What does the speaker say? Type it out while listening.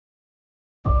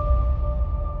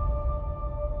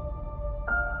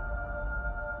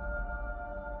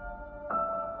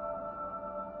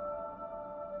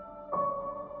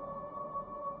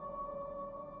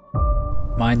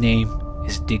My name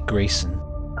is Dick Grayson.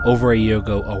 Over a year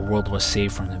ago, our world was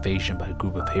saved from an invasion by a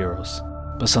group of heroes.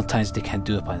 But sometimes they can't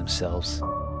do it by themselves.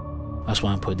 That's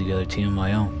why I'm putting together a team of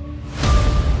my own.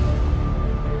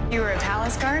 You were a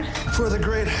palace guard? For the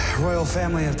great royal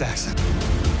family of Daxon.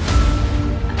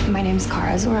 My name's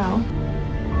Colossal.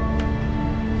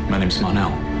 My name's Mon-El.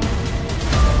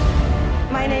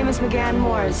 My name is McGann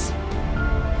Moores.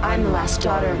 I'm the last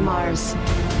daughter of Mars.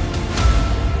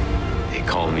 They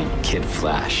call me Kid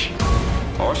Flash.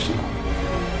 Martian.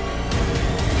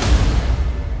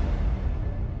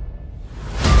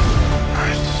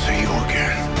 Nice to see you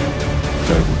again.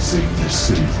 That would save this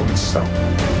city from itself.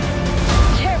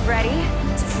 Get ready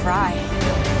to fry.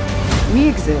 We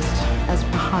exist as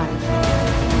behind.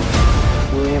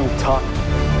 William Tuck.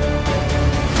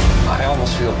 I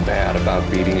almost feel bad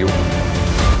about beating you.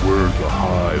 We're the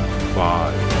Hive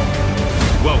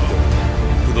 5.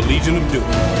 Welcome to the Legion of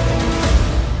Doom.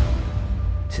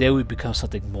 Today we become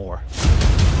something more.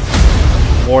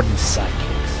 More than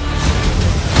sidekicks.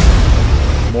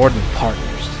 More than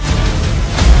partners.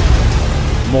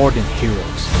 More than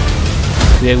heroes.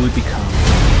 Today we become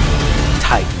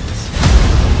Titans.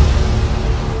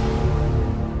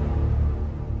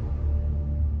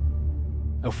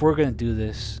 If we're gonna do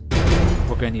this,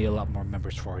 we're gonna need a lot more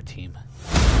members for our team.